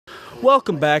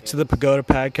Welcome back to the Pagoda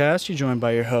podcast. You're joined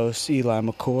by your host, Eli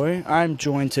McCoy. I'm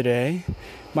joined today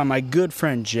by my good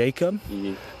friend, Jacob,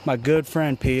 my good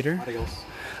friend, Peter,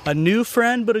 a new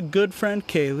friend but a good friend,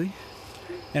 Kayley,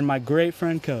 and my great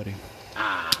friend, Kody.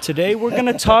 Today we're going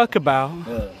to talk about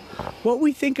what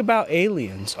we think about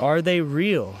aliens. Are they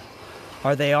real?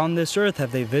 Are they on this earth?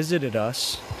 Have they visited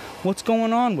us? What's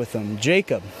going on with them?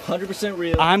 Jacob. 100%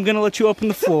 real. I'm going to let you open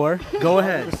the floor. Go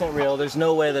ahead. 100% real. There's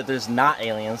no way that there's not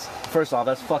aliens. First off,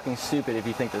 that's fucking stupid if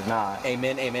you think there's not.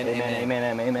 Amen, amen, amen.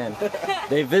 Amen, amen, amen.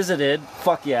 They visited.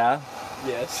 Fuck yeah.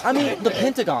 Yes. I mean, the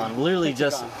Pentagon literally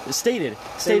just stated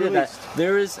that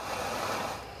there is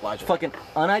fucking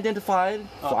unidentified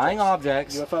flying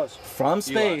objects UFOs from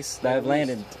space that have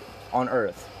landed on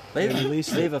Earth.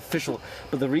 They've official.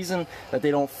 But the reason that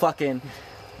they don't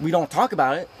we don't talk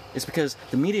about it is because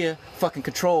the media fucking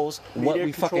controls what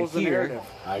we fucking hear.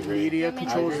 I agree. Media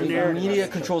controls the narrative. Media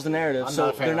controls the narrative,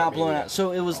 so they're not blowing out.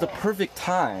 So it was the perfect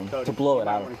time to blow it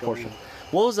out of proportion.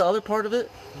 What was the other part of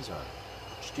it?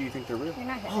 Do you think they're real?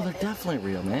 Oh, they're definitely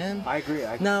real, man. I agree.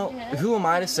 Now, who am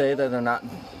I to say that they're not?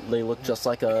 They look just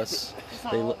like us.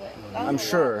 They look. I'm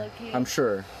sure.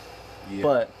 Yeah.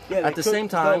 But at the same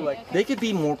time, like, they could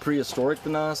be more prehistoric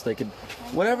than us. They could,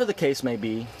 whatever the case may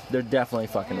be, they're definitely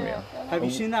fucking real. have you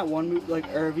seen that one movie,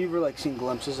 or have you ever seen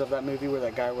glimpses of that movie where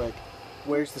that guy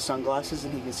wears the sunglasses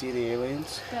and he can see the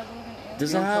aliens?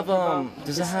 Does it have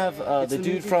the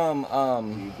dude from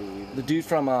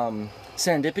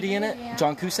Serendipity in it?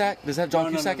 John Cusack? Does it have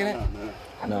John Cusack in it?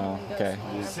 No. Okay.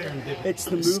 It's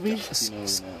the movie.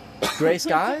 Gray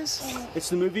Skies? It's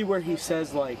the movie where he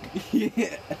says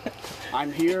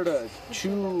I'm here to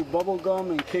chew bubble gum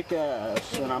and kick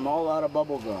ass, and I'm all out of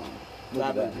bubble gum.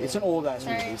 It's an old ass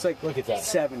movie. It's look at that.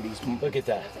 70s. Look at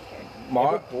that.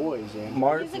 Martians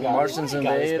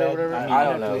Invade or whatever? I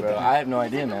don't know, bro. I have no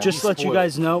idea, man. Just to let you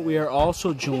guys know, we are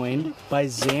also joined by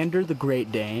Xander the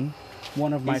Great Dane.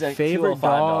 One of my favorite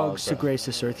dogs to grace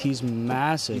this earth. He's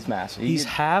massive. He's massive. He's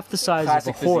half the size of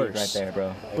a horse. Right there,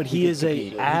 bro. But he is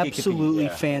a absolutely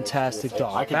fantastic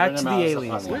dog. Back to the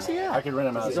aliens. Where's he at? I could rent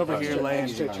him out. He's over here laying.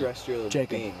 Extraterrestrial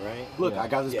being, right? Look, I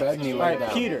got this bed and he laid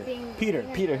down. Peter,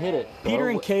 hit it. Peter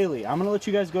and Kayley. I'm gonna let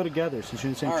you guys go together since you're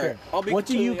in the same chair. What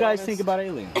do you guys think about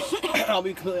aliens? I'll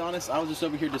be completely honest. I was just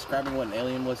over here describing what an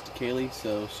alien was to Kayley,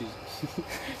 so she's.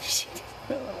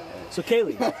 So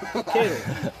Kayley,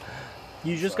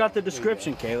 you just got the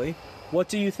description, Kayley. What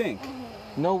do you think?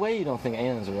 No way you don't think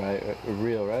aliens are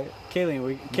real, right?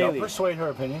 Kayley. Don't persuade her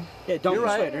opinion. Yeah, don't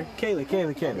persuade her.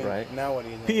 Kayley. Right. Now what do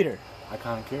you think? Peter. I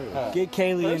kind of curious. Get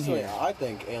Kayley in here. I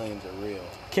think aliens are real.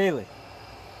 Kaylee.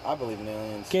 I believe in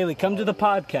aliens. Kaylee, come to the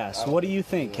podcast. What do you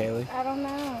think, Kaylee? I don't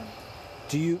know.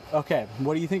 Okay,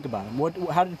 what do you think about them?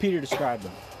 How did Peter describe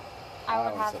them? I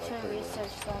would have to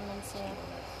research them and see.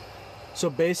 So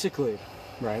basically,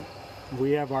 right,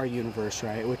 we have our universe,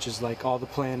 right, which is all the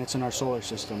planets in our solar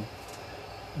system.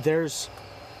 There's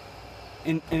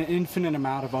an infinite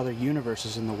amount of other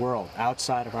universes in the world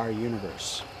outside of our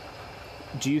universe.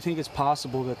 Do you think it's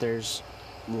possible that there's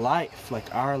life,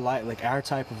 our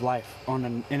type of life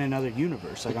in another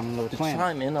universe, on another planet? To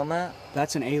chime in on that?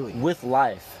 That's an alien. With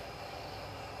life,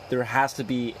 there has to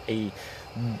be a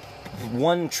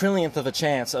 1/1,000,000,000th of a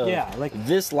chance of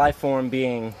this life form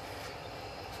being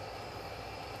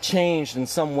changed in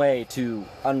some way to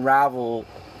unravel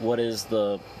what is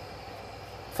the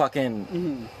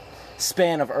fucking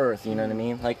span of Earth, you know what I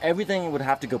mean? Everything would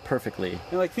have to go perfectly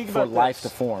for life to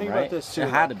form, right? It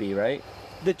had to be, right?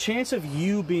 The chance of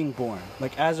you being born,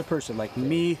 as a person,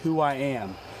 me, who I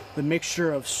am, the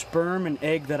mixture of sperm and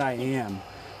egg that I am,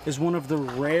 is one of the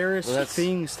rarest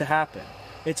things to happen.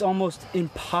 It's almost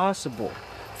impossible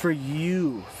for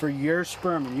your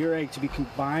sperm and your egg to be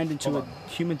combined into a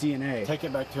human DNA. Take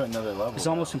it back to another level. It's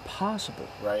almost impossible.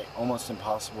 Right? Almost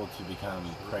impossible to become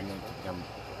pregnant, to become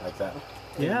like that.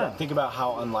 Think about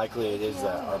how unlikely it is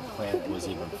that our planet was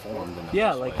even formed in the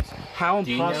first place. How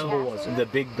impossible was it? The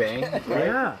Big Bang, right?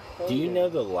 Yeah. Do you know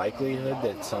the likelihood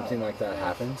that something like that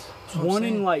happens? One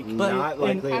in not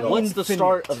likely at all. What's the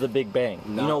start of the Big Bang?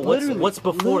 What's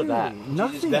before that?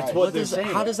 Nothing. That's what they're saying.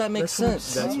 How does that make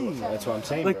sense? That's what I'm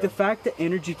saying. The fact that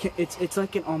energy it's an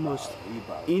almost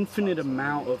infinite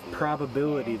amount of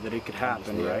probability that it could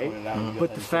happen, right?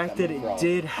 But the fact that it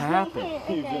did happen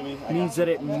means that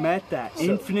it met that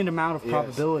infinite amount of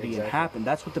probability and happened.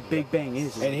 That's what the Big Bang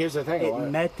is. And here's the thing: it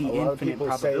met the infinite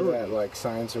probability. Say that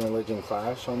science and religion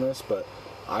clash on this, but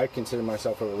I consider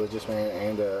myself a religious man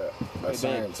and a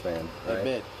science man.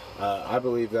 Right? I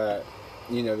believe that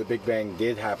the Big Bang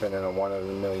did happen in a 1 in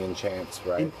a million chance,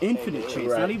 right? An infinite chance,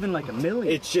 right. not even like a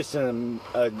million. It's just an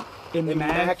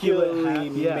immaculately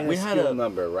yeah. minuscule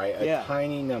number, right? A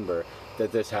tiny number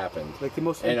that this happened. Like the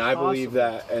most and impossible. I believe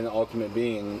that an ultimate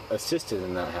being assisted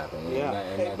in that happening. Yeah.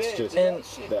 And that's just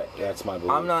that's my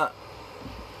belief. I'm not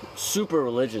super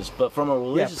religious, but from a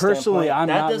religious personally, standpoint, I'm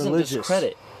that not doesn't religious.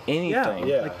 discredit anything.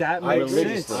 Yeah. Like that makes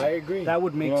sense. I agree. That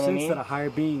would make You know what I sense mean? that a higher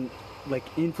being like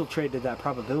infiltrated that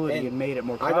probability and made it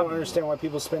more I probable. don't understand why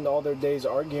people spend all their days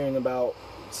arguing about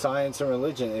science and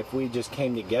religion. If we just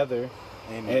came together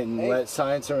and let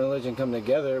science and religion come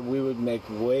together, we would make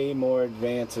way more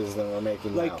advances than we're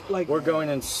making now. Like we're going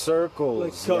in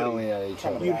circles, yelling at each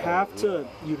other. You'd have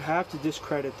to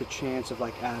discredit the chance of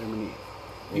like Adam and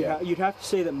Eve. You'd have to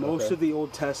say that most of the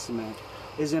Old Testament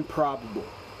is improbable.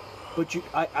 But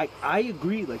I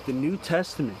agree. Like the New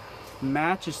Testament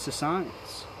matches to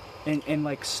science in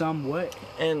like some way.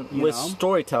 And with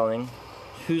storytelling,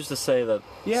 who's to say that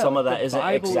some of that isn't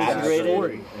Bible exaggerated?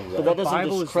 Exactly. But that doesn't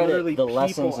Bible is discredit literally the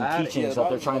lessons people and teachings that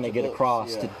they're trying to get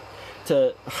across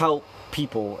to help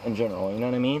people in general. You know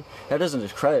what I mean? That doesn't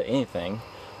discredit anything.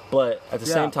 But at the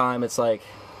same time, it's like...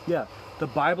 Yeah, the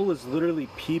Bible is literally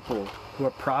people who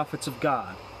are prophets of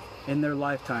God in their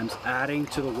lifetimes adding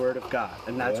to the Word of God.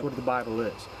 And that's what the Bible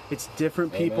is. It's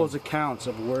different people's accounts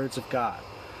of words of God.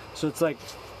 So it's like,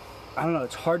 I don't know,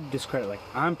 it's hard to discredit. Like,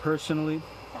 I'm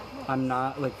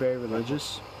not like very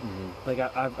religious. Like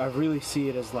I really see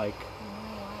it as like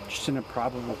just an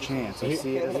improbable chance. I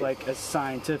see it as like as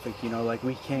scientific, like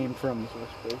we came from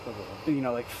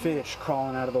like fish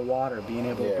crawling out of the water, being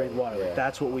able to breathe water. Like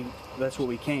that's what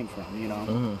we came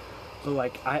from, But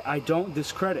like I don't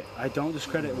discredit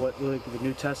what like the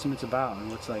New Testament's about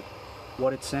and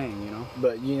what it's saying,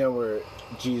 But where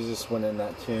Jesus went in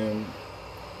that tomb,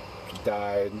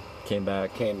 died, came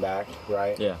back,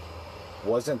 right? Yeah.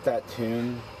 Wasn't that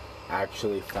tomb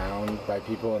actually found by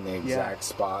people in the exact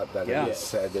spot that it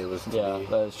said it was to be? Yeah,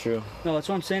 that is true. No, that's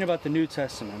what I'm saying about the New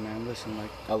Testament, man. Listen,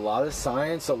 like a lot of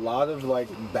science, a lot of like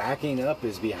backing up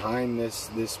is behind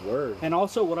this word. And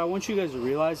also, what I want you guys to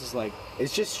realize is like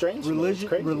it's just strange.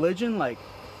 Religion, like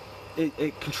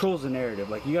it controls the narrative.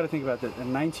 Like you got to think about that.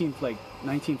 In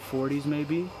 1940s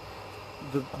maybe,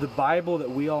 the Bible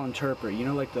that we all interpret,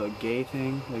 like the gay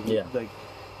thing, like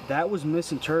that was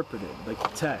misinterpreted. Like the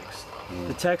text.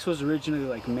 The text was originally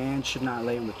like man should not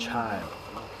lay with child,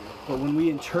 but when we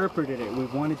interpreted it, we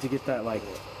wanted to get that like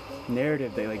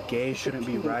narrative that like gay shouldn't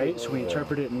be right, so we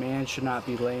interpreted man should not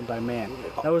be laying by man.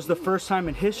 That was the first time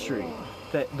in history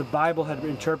that the Bible had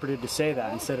interpreted to say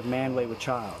that instead of man lay with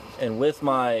child. And with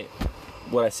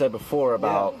what I said before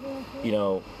about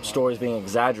stories being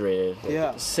exaggerated,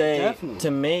 definitely.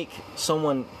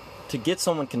 to get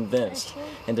someone convinced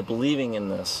into believing in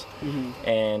this,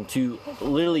 and to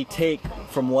literally take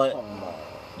from what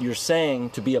you're saying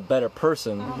to be a better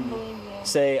person.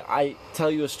 Say I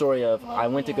tell you a story of I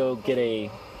went to go get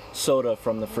a soda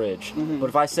from the fridge, but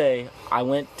if I say I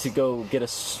went to go get a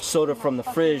soda from the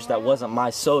fridge that wasn't my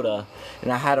soda, and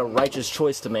I had a righteous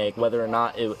choice to make whether or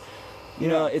not it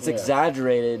it's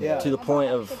exaggerated to the point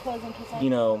of,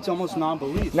 it's almost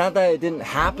non-belief. Not that it didn't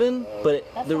happen, but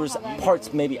there was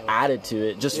parts maybe added to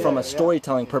it just from a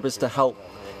storytelling purpose to help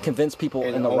convince people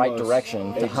in the right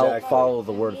direction, to help follow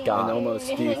the word of God. And almost,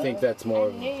 do you think that's more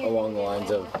along the lines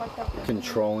of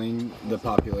controlling the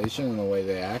population and the way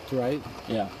they act, right?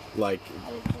 Yeah. Like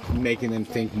making them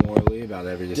think morally about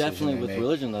every decision Definitely they with make.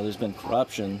 religion, though, there's been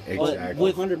corruption.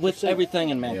 Exactly. With everything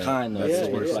in mankind, though.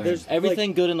 There's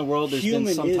everything good in the world, there's been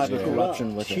some type of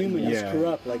corruption with it. Human is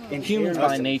corrupt. Like humans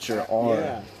by nature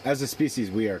are. As a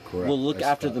species, we are corrupt. Will look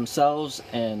after themselves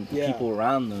and people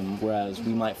around them, whereas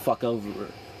we might fuck over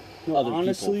other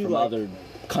people from other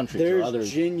countries or other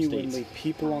There's genuinely states.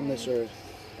 people on this earth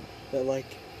that like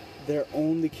they're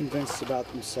only convinced about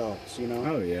themselves,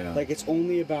 Oh yeah. Like it's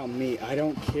only about me. I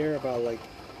don't care about like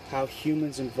how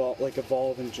humans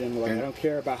evolve in general. Like, I don't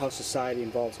care about how society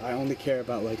evolves. I only care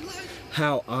about like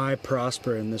how I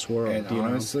prosper in this world. And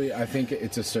honestly, I think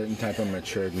it's a certain type of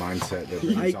matured mindset that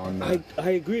brings on that.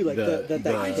 I agree. Like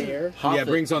that care. Yeah, it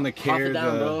brings on the care. It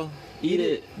down, bro. Eat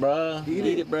it, bruh.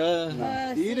 Eat it,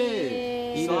 bruh. Eat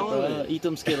it. Eat it, bruh. Eat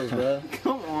them Skittles, bruh.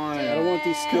 Come on. I don't want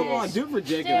these Skittles. Come on, do it for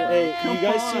Jacob. Hey, you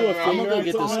guys see what I'm finger gonna go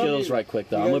get the putting up? Skittles right quick,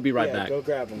 though. I'm gonna be right back. Go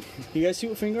grab them. You guys see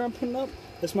what finger I'm putting up?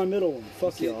 That's my middle one.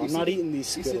 Fuck y'all. I'm not eating these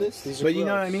Skittles. You see this? These are But you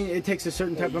know gross. what I mean? It takes a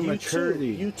certain type of maturity.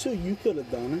 You too. You could have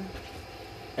done it.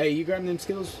 Hey, you grabbing them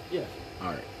Skittles? Yeah. All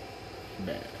right.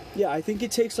 Bad. Yeah, I think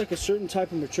it takes like a certain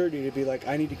type of maturity to be like,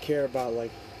 I need to care about like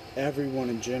everyone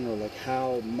in general, like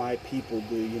how my people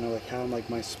do, like how like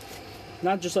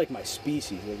not just like my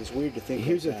species. Like it's weird to think.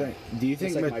 Here's like the that. thing. Do you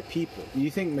think it's like my people? Do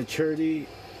you think maturity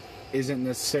isn't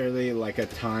necessarily like a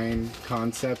time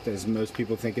concept as most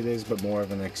people think it is, but more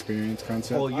of an experience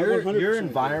concept? Well, your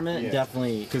environment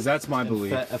definitely, because that's my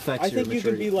belief. Affects I think your you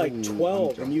can maturity. be like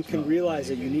 12 and you can realize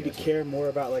that you need to care more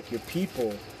about like your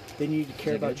people than you need to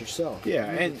care about yourself. Yeah,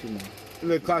 and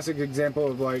the classic example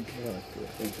of like,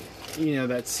 you know,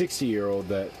 that 60-year-old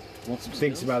that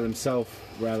thinks about himself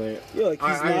rather. Yeah, like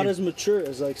he's not as mature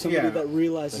as like somebody that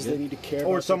realizes they need to care.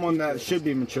 Or about someone that should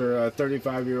be mature, a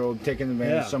 35-year-old taking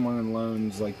advantage of someone in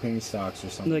loans, like penny stocks or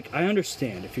something. Like I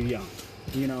understand if you're young,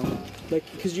 you know, like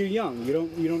because you're young, you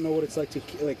don't know what it's like to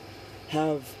like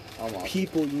have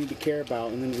people you need to care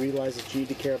about, and then realize that you need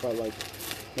to care about like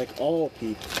all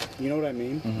people. You know what I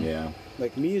mean? Mm-hmm. Yeah.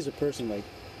 Like me as a person, like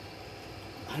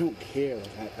I don't care.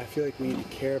 Like, I feel like we need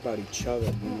to care about each other.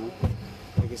 You know.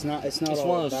 Like it's not. It's It's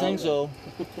one of those things, though,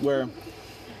 where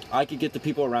I could get the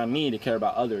people around me to care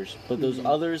about others, but those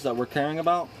others that we're caring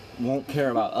about won't care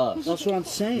about us. That's what I'm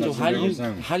saying. So how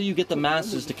do you get the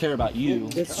masses to care about you,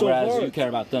 It's so whereas hard. you care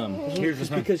about them? It's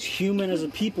because human as a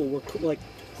people, we're like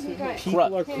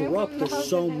people are corrupt. There's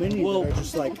so many that are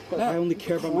just like I only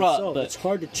care about myself. But it's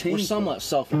hard to change. We're somewhat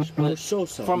selfish. We're so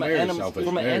selfish. From Very an selfish,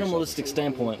 from an very animalistic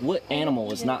standpoint, what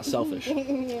animal is not selfish?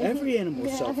 Every animal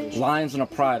is selfish. Lions and a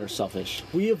pride are selfish.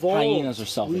 We evolved. Hyenas are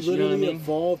selfish. We You know literally what I mean?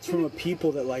 evolved from a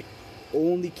people that like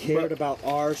only cared about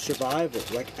our survival,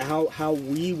 like how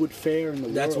we would fare in the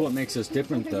world. That's what makes us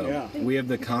different, though. Yeah. We have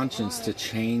the conscience to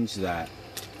change that.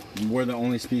 We're the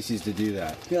only species to do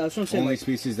that. Yeah, that's what I'm saying. Only Like,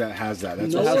 species that has that.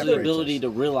 That's No what It has the separates ability us. to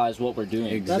realize what we're doing.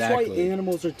 Exactly. that's why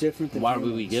animals are different than Why humans.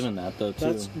 would we be given that, though,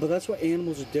 too? But that's why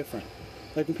animals are different.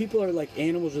 Like when people are like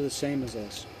animals are the same as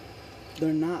us,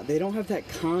 they're not. They don't have that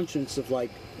conscience of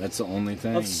like That's the only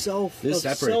thing. of self. This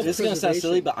of separates us. This is going to sound self-preservation.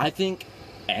 silly, but I think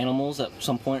animals at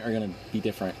some point are going to be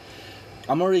different.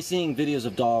 I'm already seeing videos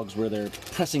of dogs where they're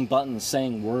pressing buttons,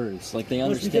 saying words. Like, they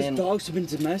Well, it's because understand. dogs have been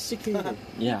domesticated.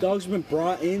 Yeah. Dogs have been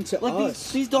brought into Like,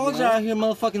 us. these dogs you know? are out here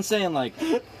motherfucking saying, like,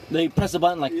 they press a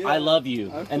button like, I love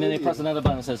you. And then they press another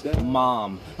button that says,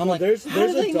 Mom. I'm like, There's how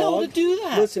do they a know dog. to do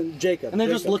that? Listen, Jacob. And they're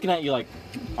just Jacob, looking at you like,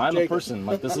 I'm a Jacob. person.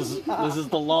 Like, this is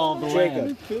the law of the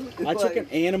Jacob, land. I took an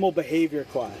animal behavior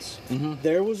class.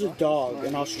 There was a dog,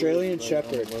 an Australian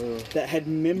Shepherd, that had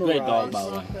memorized Great dog, by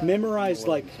the way. memorized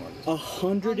like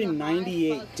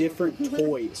 198 different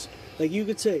toys. Like you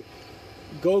could say,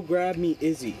 "Go grab me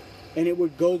Izzy," and it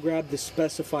would go grab the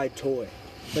specified toy.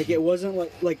 Like it wasn't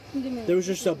like there was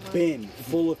just a bin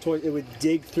full of toys. It would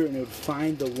dig through and it would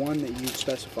find the one that you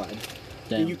specified.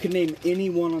 Damn. And you could name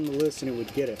anyone on the list and it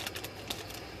would get it.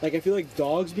 Like I feel like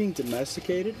dogs being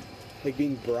domesticated, like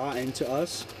being brought into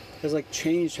us, has like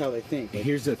changed how they think. Like,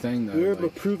 Here's the thing, though. we were able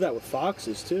like- to prove that with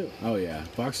foxes too. oh, yeah.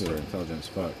 Foxes are intelligent as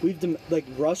fuck. We've like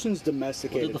Russians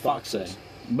domesticated. What did the fox say? foxes.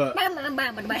 But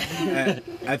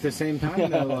at the same time,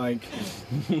 though, like,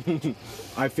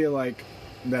 I feel like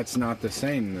that's not the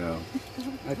same, though.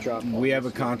 I dropped. We have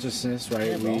a consciousness,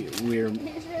 right? We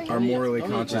are morally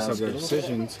conscious of their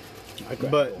decisions.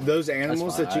 But those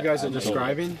animals fine. that you guys I are just-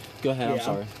 describing, Go ahead, I'm Yeah.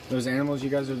 sorry. those animals you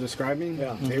guys are describing,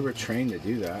 Yeah. they were trained to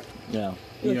do that. Yeah.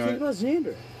 You Think know, about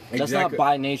Xander. That's not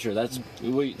by nature. That's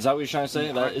is that what you're trying to say?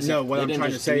 That isn't- no, what they I'm didn't trying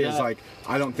to just say do is that? like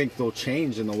I don't think they'll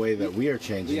change in the way that we are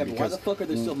changing Yeah, but why because the fuck are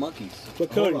there still monkeys?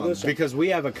 But hold Kody, on, listen. because we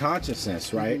have a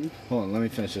consciousnness, right? Hold on, let me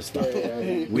finish this thought.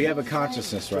 We have a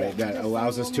consciousness, right, that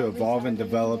allows us to evolve and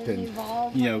develop and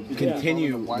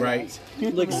continue, right?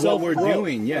 Like What we're self-growth.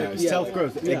 doing, yeah, Yeah.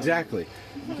 self-growth, Yeah. exactly.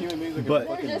 But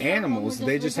animals,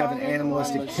 they just have an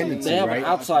animalistic tendency, They have right? an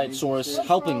outside source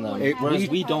helping them, whereas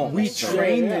we don't. We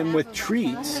train them with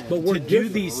treats we're to do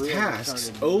these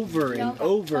tasks over and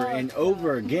over and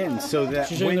over again, so that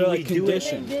So when they're, we like, do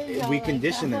conditioned. it, we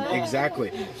condition them.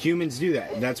 Exactly. Humans do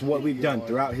that. That's what we've done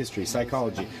throughout history,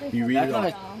 psychology. You read it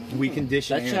all. We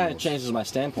condition That kind of animals. changes my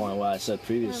standpoint on what I said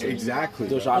previously. Exactly.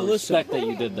 Which bro. I listen. respect that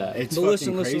you did that. It's But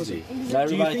fucking listen, crazy. Not Do you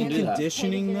everybody think can do that.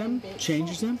 conditioning them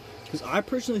changes them? Because I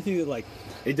personally think that like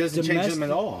It doesn't change them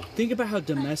at all. Think about how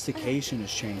domestication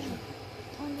has changed them.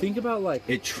 Think about like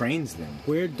It trains them.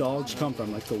 where dogs come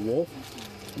from, like the wolf,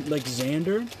 like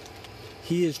Xander.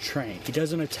 He is trained. He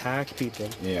doesn't attack people.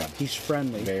 Yeah. He's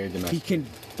friendly. Very He domestic. can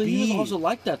But be, he was also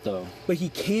like that, though. but he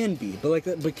can be, but like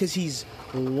that because he's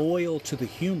loyal to the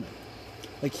human.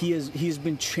 Like he's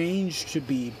been changed to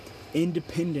be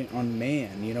independent on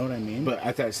man. You know what I mean? But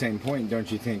at that same point,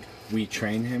 don't you think we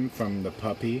train him from the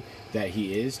puppy that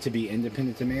he is to be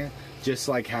independent to man? Just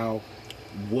like how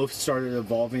wolves started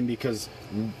evolving because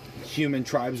human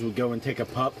tribes would go and take a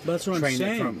pup. That's what I'm train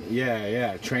saying. it from train But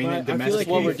it, I feel like domesticate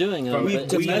what we're it. doing. we We're gonna get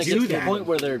to the domesticate point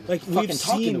where they're like fucking we've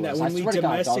talking seen to that us. when I we swear to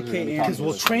God, dogs are domesticate gonna be talking Because to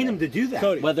we'll us train one them to do that.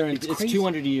 Cody, Whether It's it's crazy.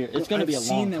 200 years, it's going to be a I've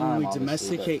long seen that time. when we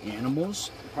obviously, domesticate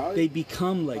animals, they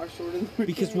become like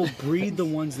because we'll breed the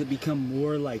ones that become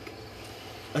more like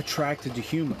attracted to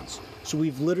humans. So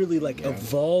we've literally like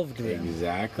evolved them.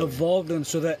 Exactly. Evolved them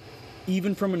so that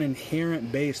even from an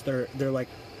inherent base, they're like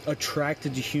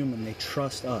attracted to human. They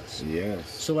trust us. Yes.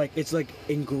 So like it's like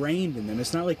ingrained in them.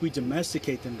 It's not like we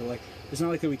domesticate them to like. It's not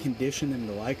like that we condition them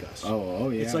to like us. Oh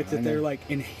yeah. It's like that I they're know. like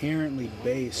inherently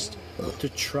based to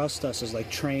trust us as like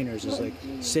trainers, as like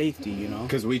safety, you know?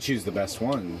 Because we choose the best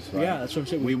ones. Right? Yeah, that's what I'm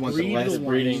saying. We want the breed best ones.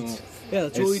 breeding. Yeah,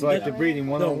 that's what It's we like did. the breeding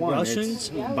The 101.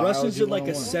 Russians did like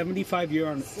a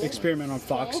 75-year experiment on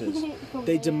foxes.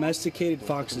 They domesticated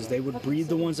foxes. They would breed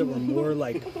the ones that were more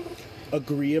like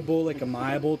agreeable, like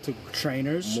amiable to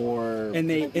trainers. more And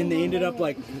they ended up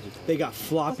like they got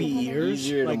floppy ears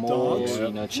easier like to mold,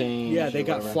 dogs. change. Yeah, they or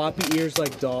got whatever. floppy ears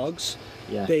like dogs.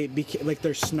 Yeah. They became like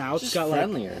their snouts just got like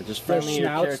friendlier, just their friendlier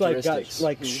snouts like got characteristics.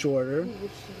 like shorter.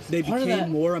 They Part of became that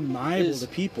more amiable is to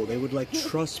people. They would like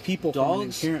trust people from an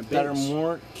Dogs inherent base. that are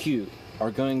more cute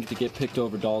are going to get picked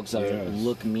over dogs that Yes.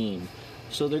 look mean.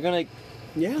 So they're going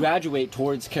to yeah. graduate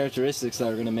towards characteristics that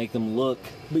are going to make them look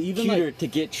But even cuter like to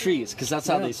get treats, because that's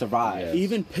how Yeah. they survive. Yeah.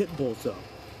 even pit bulls though.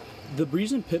 The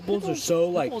reason pit bulls are so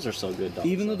like Bulls are so good dogs.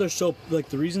 even though they're so like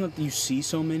the reason that you see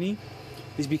so many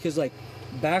is because like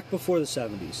back before the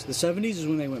 70s. The 70s is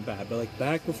when they went bad, but like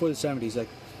back before the 70s, like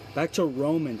back to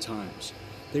Roman times,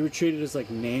 they were treated as like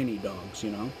nanny dogs,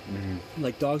 you know?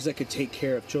 Like dogs that could take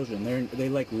care of children. They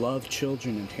like love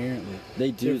children inherently.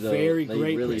 They do, They're though. very They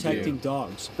great really protecting do.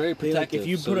 dogs. Very They, like, if protective,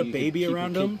 you so put a you can baby keep your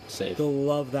around kid them, safe. they'll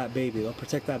love that baby. They'll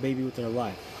protect that baby with their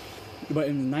life. But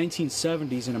in the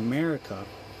 1970s in America,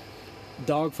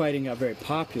 dogfighting got very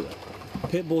popular.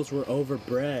 Pit bulls were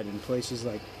overbred in places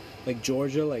like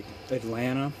Georgia, like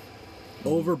Atlanta,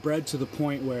 overbred to the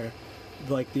point where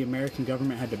like the American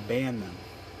government had to ban them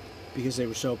because they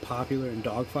were so popular in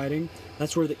dogfighting.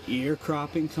 That's where the ear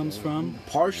cropping comes from.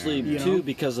 Partially, You too, know?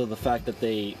 because of the fact that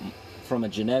they, from a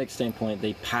genetic standpoint,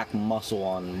 they pack muscle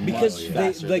on Because much they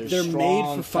faster. they're made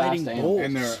strong, for fighting fast bulls.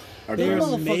 animals. And They're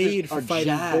aggressive. made Motherfuckers for are fighting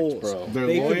jacked, bulls. bro. They're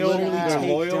They could loyal. literally They're take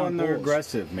loyal down and they're bulls.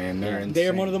 aggressive, man. They're insane.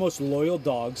 They're one of the most loyal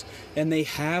dogs, and they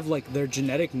have like their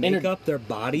genetic makeup, their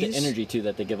bodies. The energy too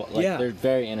that they give, like Yeah. they're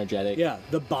very energetic. Yeah,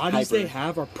 the bodies Hyper. they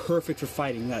have are perfect for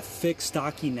fighting. That thick,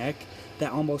 stocky neck,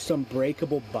 that almost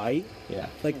unbreakable bite. Yeah.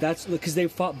 Like that's because they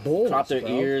fought bulls. Crop their bro.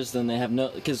 ears, then they have no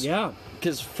because Yeah.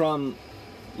 from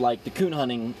like the coon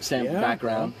hunting Yeah,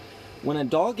 background, when a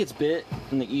dog gets bit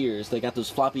in the ears, they got those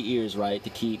floppy ears, right, to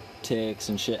keep ticks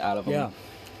and shit out of them. Yeah.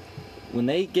 When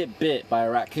they get bit by a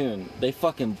raccoon, they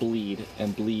fucking bleed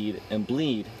and bleed and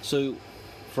bleed. So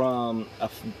from a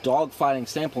dog fighting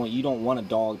standpoint, you don't want a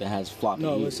dog that has floppy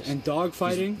No, ears. listen, and dog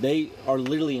fighting. They are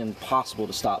literally impossible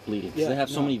to stop bleeding because Yeah, they have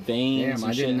so no. many veins. Damn, and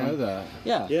I didn't shit. know that.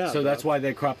 Yeah. Yeah. So that's why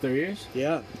they crop their ears?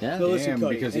 Yeah. Yeah. No, listen, Damn,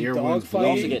 Cody, because in ear dog wounds They also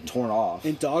fighting, get torn off.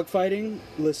 in dog fighting,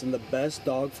 listen, the best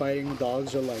dog fighting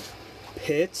dogs are like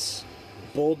pits,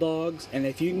 bulldogs, and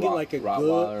if you can get like a Rottweilers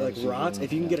good like and- rots,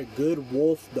 if you can yeah. get a good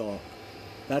wolf dog,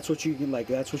 that's what you can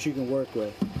work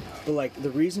with. But like the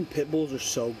reason pit bulls are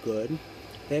so good,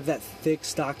 they have that thick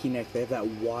stocky neck, they have that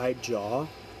wide jaw.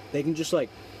 They can just like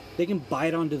they can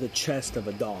bite onto the chest of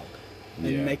a dog. And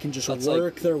Yeah. they can just That's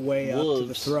work like their way up to the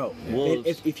wolves. throat.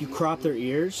 Wolves. If you crop their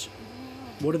ears,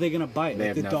 what are they gonna bite? They Like,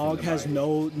 have the nothing dog to has bite.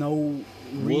 no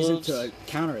reason Wolves. to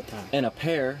counterattack. And a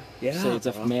pair, Yeah, say it's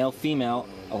a bro. male, female.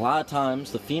 A lot of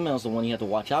times, the female's the one you have to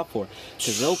watch out for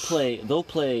because they'll play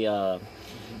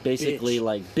basically Bitch.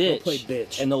 like They'll bitch, play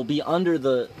bitch. and they'll be under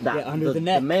under the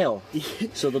neck. male.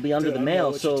 So they'll be under Dude, the I know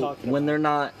male. what you're So talking when about. they're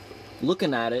not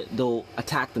looking at it, they'll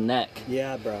attack the neck,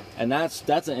 Yeah, bro. and that's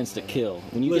an instant kill.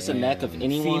 When you get the Listen, neck of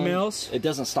anyone, females- it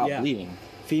doesn't stop Yeah. bleeding.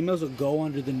 Females will go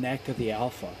under the neck of the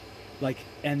alpha, like,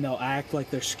 and they'll act like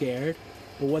they're scared,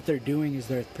 but what they're doing is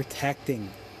they're protecting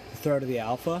the throat of the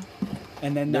alpha,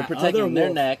 and then They're that protecting other their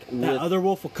wolf, neck that with- other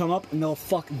wolf will come up and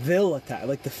they'll attack.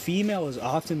 Like the female is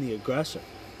often the aggressor.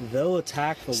 They'll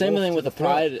attack the Same wolf thing to with the a throat.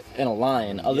 pride and a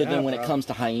lion. Other Yeah, than when bro. it comes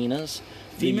to hyenas,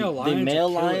 Female the lions male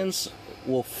are killers. lions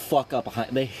will fuck up.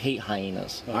 They hate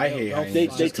hyenas. Oh, I they'll- hate they'll hyenas. They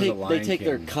fight. Just 'cause of they Lion take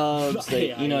their King. cubs. I They,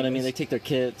 hate you know what I mean? hyenas. They take their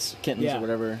kittens Yeah. or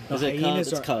whatever. No, Is it cubs? hyenas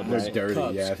It's are- cubs, they're It's right? dirty.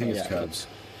 Cubs. Yeah, I think it's Yeah. cubs.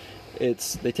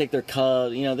 They take their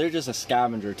cub. You know, they're just a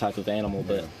scavenger type of animal.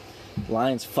 But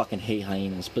lions fucking hate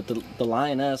hyenas. But the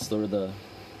lioness or the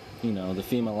you know, the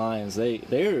female lions,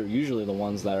 they're usually the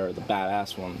ones that are the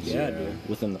badass ones. Yeah, dude.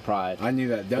 Within the pride. I knew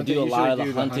that. They do a lot of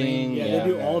the hunting. Yeah, they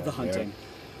do all the hunting.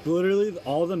 Literally,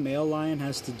 all the male lion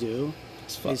has to do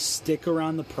is stick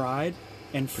around the pride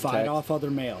and fight off other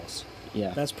males.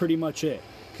 Yeah. That's pretty much it.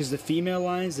 Because the female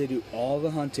lions, they do all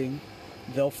the hunting.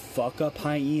 They'll fuck up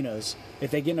hyenas.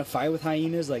 If they get in a fight with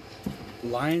hyenas, like,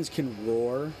 lions can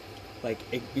roar, like,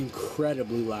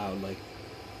 incredibly loud, like,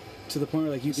 to the point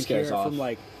where, like, you can hear it from,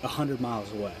 like, 100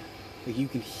 miles away. Like, you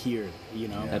can hear it, you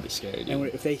know? That'd be scary, dude. And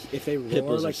if they roar,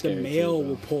 Hippos like, the male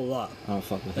will pull up. I don't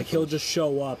fuck with Like, hippos. he'll just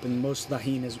show up, and most of the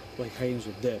hyenas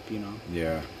will dip, you know?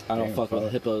 Yeah. I don't fuck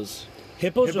with hippos.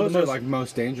 Hippos are, like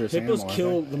most dangerous Hippos animal,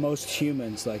 kill the most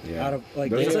humans, like, out of, like...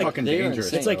 Those it's are like, fucking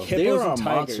dangerous. It's like they hippos are and a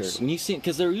tigers. monster. When you see,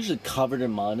 because they're usually covered in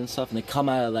mud and stuff, and they come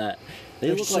out of that. They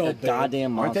They're look so like a big.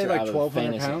 goddamn monster. Aren't they like out of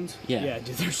 1,200 fantasy. pounds? Yeah.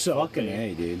 Dude, they're so Fucking big.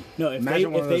 A, dude. No, if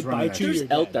Imagine one of they those running bite you, at you're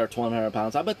There's elk dead. that are 1,200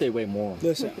 pounds. I bet they weigh more.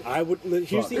 Listen,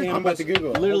 here's the animal. I'm about to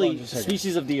Google it. Literally, Hold on just a second.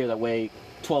 species of deer that weigh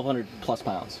 1,200 plus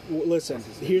pounds. Listen,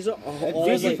 here's all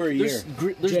Busy like, for a year.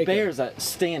 There's Jacob. bears that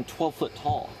stand 12 foot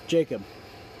tall. Jacob,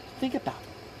 Think about it.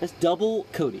 That's double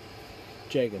Kody.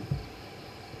 Jacob,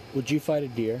 would you fight a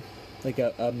deer, like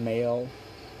a male?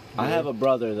 I have a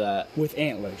brother that with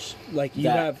antlers, like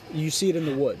That- you see it in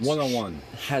the woods. 1-on-1.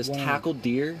 has Wow. tackled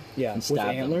deer Yeah, and with stabbed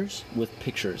them antlers? with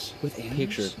pictures. With antlers?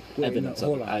 Picture Wait, evidence no,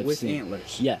 hold of it. on, I've with seen.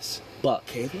 antlers? Yes, but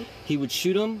Caleb? he would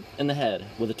shoot them in the head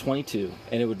with a 22,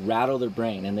 and it would rattle their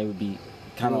brain, and they would be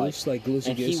kind of Loose, like and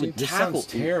he loosey-goosey? would This tackle, sounds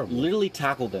terrible. literally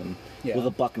tackle them Yeah. with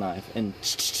a buck knife and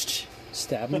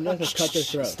Stab them, like cut their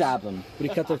throats. stab them. Would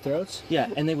he cut their throats? Yeah,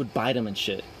 and they would bite him and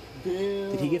shit.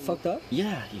 Did he get fucked up?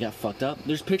 Yeah, he got fucked up.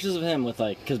 There's pictures of him with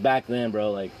like, cause back then,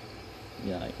 bro, like,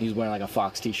 yeah, like, he was wearing like a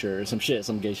Fox T-shirt or some shit,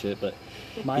 some gay shit. But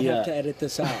Might Yeah. have to edit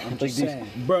this out. I'm just saying.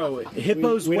 Bro,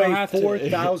 hippos we don't weigh have to,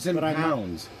 4,000 but I'm not-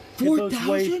 pounds. Hippos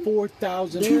weigh 4,000?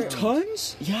 4,000 2 pounds.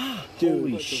 tons? yeah, Dude,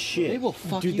 Holy shit. they will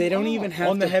fuck Dude, you they don't up. even have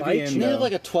On the to heavy bite end, you. They have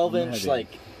like a On 12-inch the like.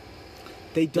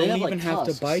 They don't have, even like, have to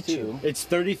tusks, bite too. you. It's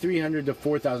 3,300 to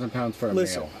 4,000 pounds for a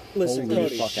Listen, male. listen, Holy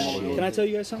Cody. fuck outta here. Can I tell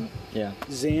you guys something? Yeah.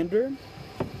 Xander,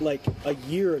 like a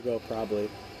year ago probably,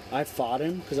 I fought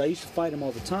him because I used to fight him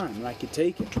all the time and I could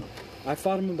take him. I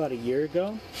fought him about a year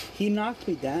ago. He knocked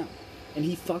me down and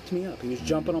he fucked me up. He was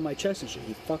jumping on my chest and shit.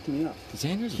 He fucked me up.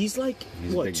 Xander's He's like,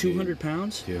 He's a what, big 200 dude.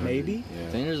 pounds? 200, Maybe?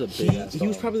 Yeah. Xander's a big ass He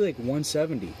was dog. probably like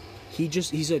 170.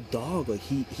 He's a dog. Like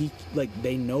he like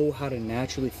they know how to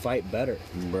naturally fight better.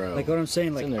 Bro. Like what I'm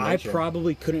saying, like in their I nature.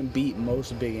 probably couldn't beat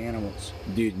most big animals.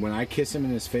 Dude, when I kiss him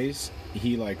in his face,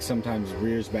 he like sometimes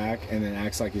rears back and then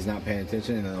acts like he's not paying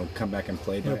attention and then he'll come back and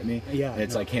play at me. Yeah, And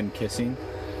it's no. like him kissing.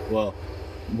 Well,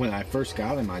 when I first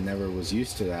got him, I never was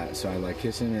used to that. So I like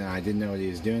kissed him and I didn't know what he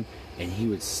was doing. And he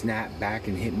would snap back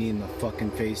and hit me in the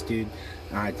fucking face, dude.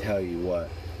 And I tell you what,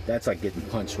 that's like getting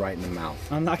punched right in the mouth.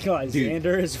 I'm not gonna lie, Dude,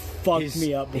 Xander has fucked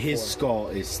me up before. His skull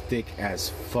is thick as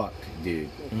fuck, dude.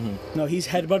 No, he's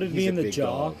headbutted me He's in a the big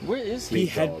jaw. dog. Where is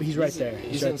He's he? right there.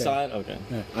 He's right inside. Okay.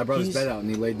 There. I brought his He's- bed out and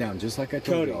he laid down just like I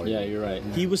told Cody. you. all. Yeah, you're right.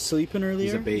 He was sleeping earlier.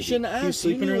 He's a baby. You shouldn't ask. He was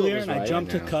You sleeping knew what earlier, was and I right.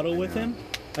 jumped to know, cuddle I with know. him.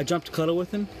 I jumped to cuddle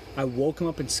with him. I woke him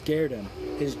up and scared him.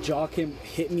 His jaw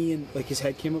hit me in, like his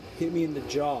head came up, hit me in the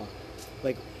jaw.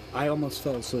 Like I almost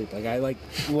fell asleep. Like I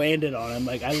landed on him.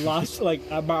 Like I lost, like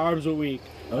my arms were weak.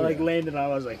 I landed on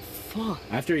him. I was like, fuck.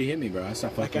 After he hit me, bro, I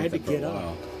stopped Like, fucking I had with to him for get a up.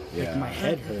 while. Like Yeah, my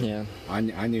head hurt. Yeah.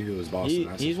 I knew who was boss.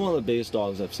 He's one of the biggest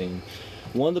dogs I've seen.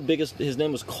 One of the biggest. His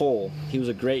name was Cole. He was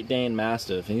a Great Dane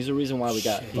Mastiff, and he's the reason why we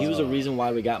got. He was the reason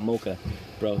why we got Mocha,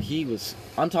 bro. He was.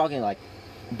 I'm talking like,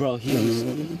 bro. He was.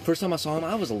 First time I saw him,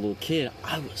 I was a little kid.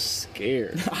 I was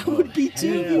scared. I would be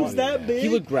too. He was that big. He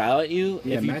would growl at you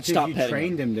Yeah, if you imagine stopped if you petting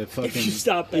trained him. him to fucking. If you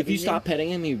stop. If you stopped petting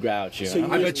him, he'd growl at you. So you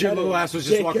I bet your little ass was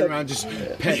just walking Jacob. around just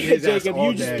petting his ass Jacob,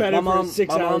 all you just day. pet him for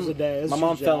 6 hours a day. That's my your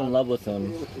mom fell job. in love with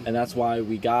him, and that's why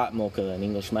we got Mocha, an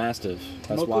English Mastiff.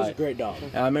 That's Mocha's why. a great dog.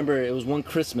 And I remember it was one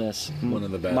Christmas. One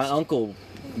of the best. My uncle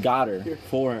got her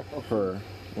for her,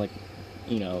 like,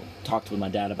 talked with my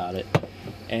dad about it,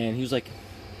 and he was like,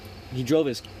 he drove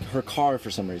her car for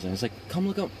some reason. He's like, come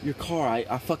look up your car.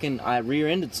 I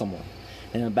rear-ended someone,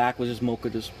 and in the back was just Mocha,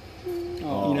 just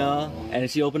And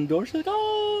she opened the door. She's like,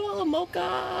 oh,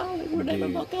 Mocha, like, we're naming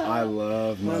Dude, Mocha. I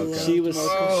love Mocha. She was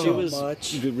Mocha she so was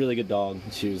much. a good, really good dog.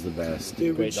 She was the best.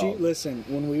 Dude, Great dog. listen,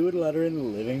 when we would let her in the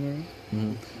living room,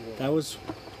 Mm-hmm. that was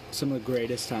some of the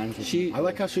greatest times. with She me. I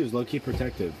like how she was low key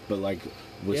protective, but like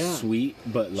was Yeah. sweet,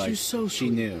 but like was so she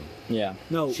sweet. knew. yeah.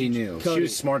 no, She knew. Cody, She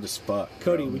was smart as fuck.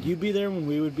 Cody, bro. would you be there when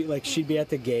we would be like? She'd be at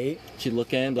the gate, She'd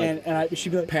look in, like, and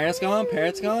she'd be like, parents gone,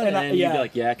 and And I- then you'd yeah. be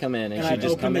like, yeah, come in, and and she'd I'd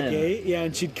just open come the in. gate, yeah,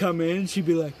 and she'd come in, and she'd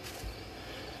be like,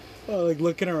 like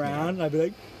looking around. I'd be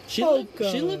like, She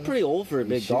lived pretty old for a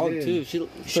big She dog did. too.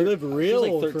 she lived real she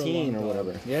was old like for a 13 or long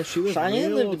whatever. time. Yeah, she lived Cheyenne real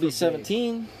lived to old be for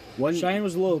 17. One, Cheyenne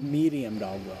was a little medium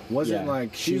dog though. wasn't Yeah.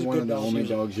 like She was she a one good of the dog. only She was-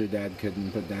 dogs your dad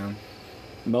couldn't put down?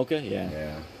 Mocha, yeah.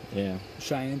 Yeah.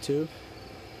 Cheyenne too.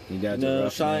 Your dad's a No,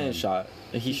 rough Cheyenne man. shot.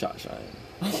 He shot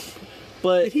Cheyenne.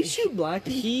 But Did he shoot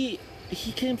Blackie?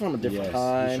 he came from a different Yes,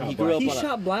 time. he He shot grew up He on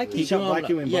shot Blackie. He shot grew up on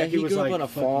Blackie when yeah, Blackie he was, grew up like, on a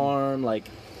fucking- farm. Like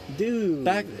Dude.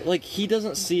 back, like he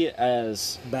doesn't see it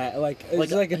as Back, like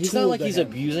it's like a he's tool not like to he's him.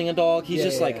 abusing a dog. He's Yeah,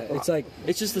 just yeah, like yeah. It's like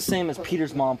it's just the same as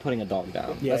Peter's mom putting a dog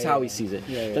down. Yeah, That's yeah, how yeah. he sees it.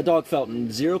 Yeah, yeah. The dog felt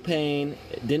zero pain,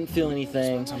 didn't feel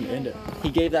anything. I'm into it. He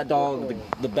gave that dog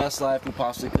the best life we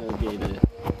possibly could have gave it,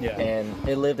 Yeah. and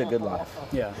it lived a good life.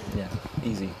 Yeah. Yeah,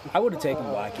 easy. I would have taken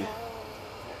Blackie.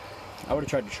 I would have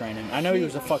tried to train him. I know he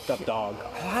was a fucked up dog.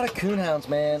 A lot of coonhounds,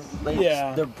 man.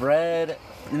 Yeah. They're bred.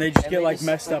 And they just And get they like just-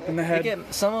 messed up in the They head.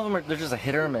 get, some of them are they're just a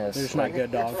hit or miss. They're just not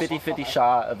good dogs. 50-50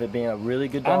 shot of it being a really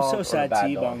good I'm dog. so or a sad bad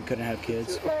T-Bone dog. couldn't have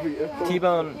kids.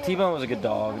 T-Bone was a good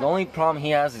dog. The only problem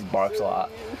he has is he barks a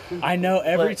lot. I know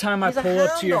every But time I he's a pull up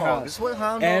hound to your dog. house, It's what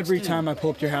hound dogs every do. time I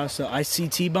pull up to your house, though, I see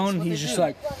T-Bone and what he's they just do.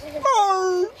 like,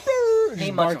 He just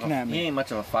ain't much barking at he me. ain't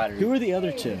much of a fighter. Who are the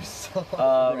other two?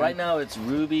 Right now it's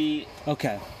Ruby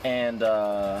Okay, and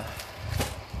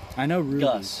I know Ruby.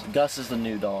 Gus. Gus is the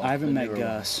new dog. I haven't the met newer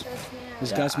Gus.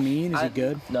 Is Yeah, Gus mean? Is he I-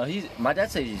 good? No, my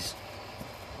dad says he's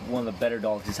one of the better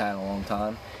dogs he's had in a long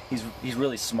time. He's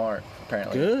really smart,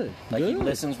 apparently. Good. Like he good.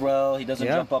 listens well. He doesn't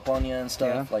Yeah. jump up on you and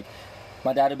stuff. Yeah. Like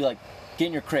my dad would be like, "Get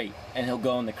in your crate," and he'll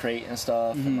go in the crate and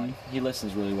stuff. Mhm. And like he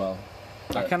listens really well.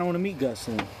 I kind of want to meet Gus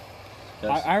then.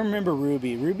 Gus- I remember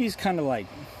Ruby. Ruby's kind of like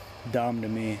dumb to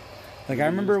me. Like I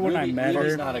remember when I met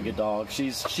Ruby's her. not a good dog.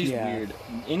 She's Yeah. weird.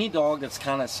 Any dog that's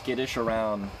kind of skittish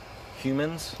around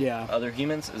humans, Yeah. other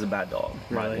humans, is a bad dog.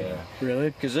 Really? Really?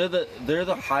 Because they're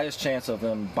the highest chance of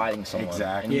them biting someone.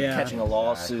 Exactly. And you Yeah. catching a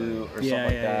lawsuit or something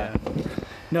like that.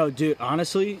 No, dude.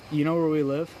 Honestly, you know where we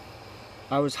live?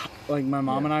 I was like, my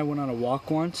mom and I went on a walk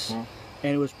once, Mhm.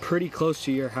 and it was pretty close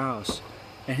to your house,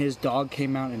 and his dog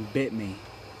came out and bit me.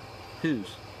 Whose?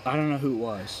 I don't know who it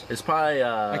was, It's probably.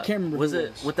 I can't remember Was who it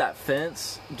it was. with that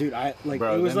fence? dude. I like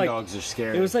Bro, it was them like dogs are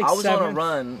scary. it was like I was on a seventh-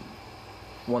 run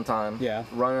one time. Yeah.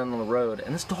 Running on the road,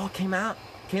 and this dog came at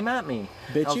me.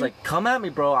 Bit I was you? like, "Come at me,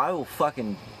 bro! I will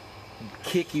fucking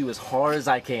kick you as hard as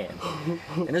I can."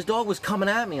 And this dog was coming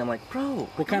at me. I'm like, "Bro,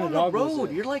 What kind of I'm on dog the was road.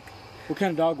 it? You're like, What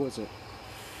kind of dog was it?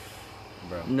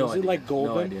 bro. no Was it idea. like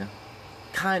golden? No idea.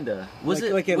 Kinda. Was Like-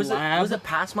 it like a was lab? it was it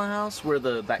past my house where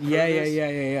that curve Yeah, is?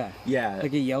 yeah. Yeah.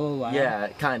 Like a yellow lab. Yeah,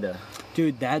 kinda.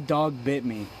 Dude, that dog bit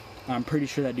me. I'm pretty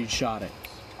sure that dude shot it.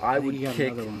 I think would you got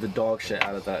kick another one. the dog shit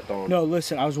out of that dog. No,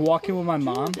 listen. I was walking with my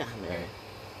mom. Hey,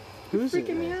 Who's it?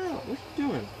 freaking me out. What you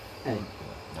doing? Hey,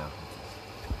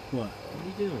 What? what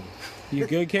are you doing? You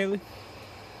good, Kayley?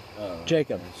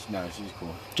 Jacob. No, she's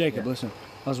cool. Jacob, Yeah. listen.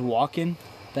 I was walking.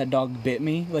 That dog bit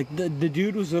me. Like the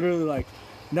dude was literally like,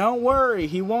 "Don't worry,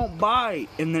 he won't bite."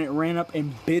 And then it ran up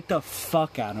and bit the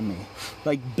fuck out of me.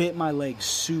 Like bit my leg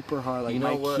super hard. Like You know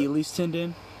my what? Achilles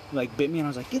tendon. Like bit me, and I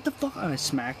was like, "Get the fuck out!" And I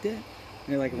smacked it.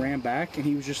 And it like ran back, and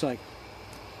he was just like,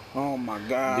 "Oh my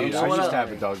god." Dude, I'm know I so what used to sorry."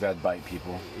 have a dog that'd bite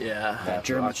people. Yeah. That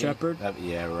German Rocky. Shepherd?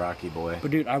 Yeah, Rocky boy.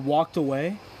 But dude, I walked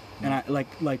away, and I like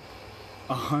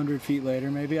 100 feet later,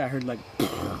 maybe I heard like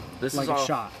This like is a off,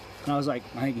 shot, and I was like,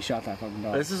 I think he shot that fucking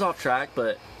dog. This is off track,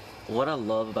 but what I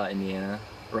love about Indiana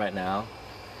right now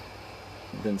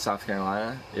than South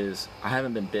Carolina is I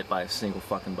haven't been bit by a single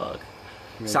fucking bug.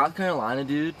 Really? South Carolina,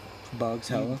 dude, Bugs,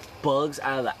 hella. bugs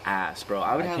out of the ass, bro.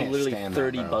 I would I have can't literally stand that,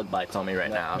 30 bro. bug bites on me right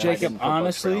now. if I Jacob, didn't put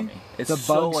bug spray honestly, on me. It's the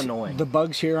so bugs, annoying. the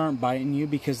bugs here aren't biting you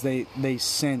because they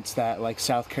sense that like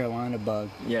South Carolina bug.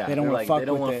 Yeah, they don't they're want to like, fuck they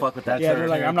don't with wanna it. fuck with that Yeah, they're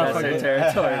like, I'm not That's fucking their with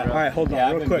it. territory, bro. All right, hold on, Yeah,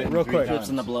 I've real been quick, bitten real 3 quick. times. Flips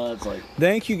in the bloods, like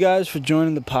Thank you guys for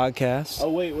joining the podcast. Oh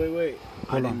wait. I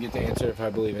Hold didn't on. get to answer if I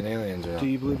believe in aliens or not. Do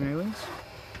you believe in aliens?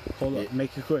 Hold up, Yeah.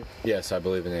 make it quick. Yes, I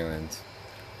believe in aliens.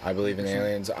 I believe in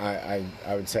aliens. I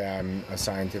would say I'm a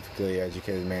scientifically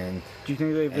educated man. Do you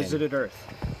think they visited Earth?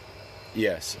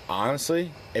 Yes,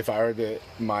 honestly, if I were to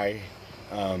my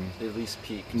they at least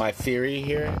peak. my theory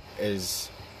here is,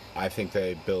 I think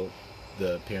they built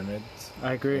the pyramids I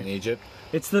in agree. Egypt.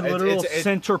 It's the It's- literal it's-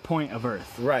 center point of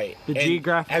Earth. Right. The And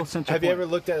geographical center Have you point. ever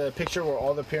looked at a picture where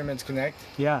all the pyramids connect?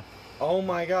 Yeah. Oh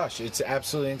my gosh, it's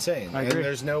absolutely insane. I And agree.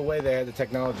 there's no way they had the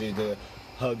technology to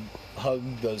hug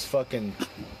those fucking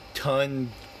ton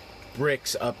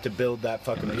bricks up to build that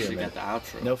fucking Make sure you pyramid. got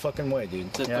the outro. No fucking way,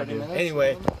 dude. Is it Yeah, 30 dude. minutes?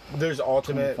 Anyway, there's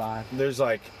ultimate. 25. There's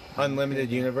like unlimited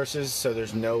universes, so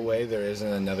there's no way there isn't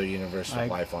another universe of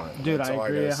life on it. Dude, That's I all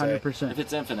agree gotta say. 100%. If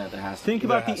it's infinite, there has to Think be.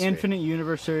 about There the has to be. infinite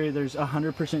universe theory. There's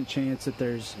 100% chance that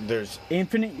there's There's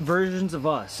infinite versions of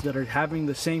us that are having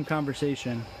the same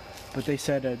conversation, but they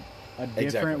said a different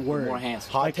Exactly. word. More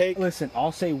handsome. hot take. Listen,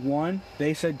 I'll say one.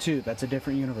 They said two. That's a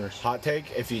different universe. Hot take: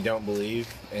 if you don't believe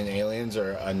in aliens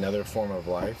or another form of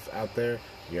life out there,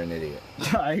 you're an idiot.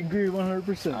 I agree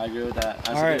 100%. I agree with that.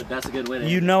 All right. That's a good way to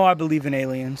You end it. know I believe in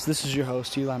aliens. This is your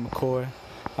host, Eli McCoy.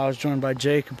 I was joined by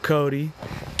Jacob, Kody,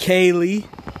 Kayley.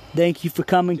 Thank you for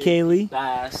coming, Kayley.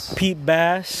 Bass. Pete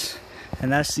Bass.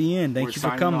 And that's the end. Thank We're you for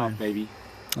signing coming. off, baby.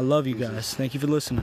 I love you guys. Thank you for listening.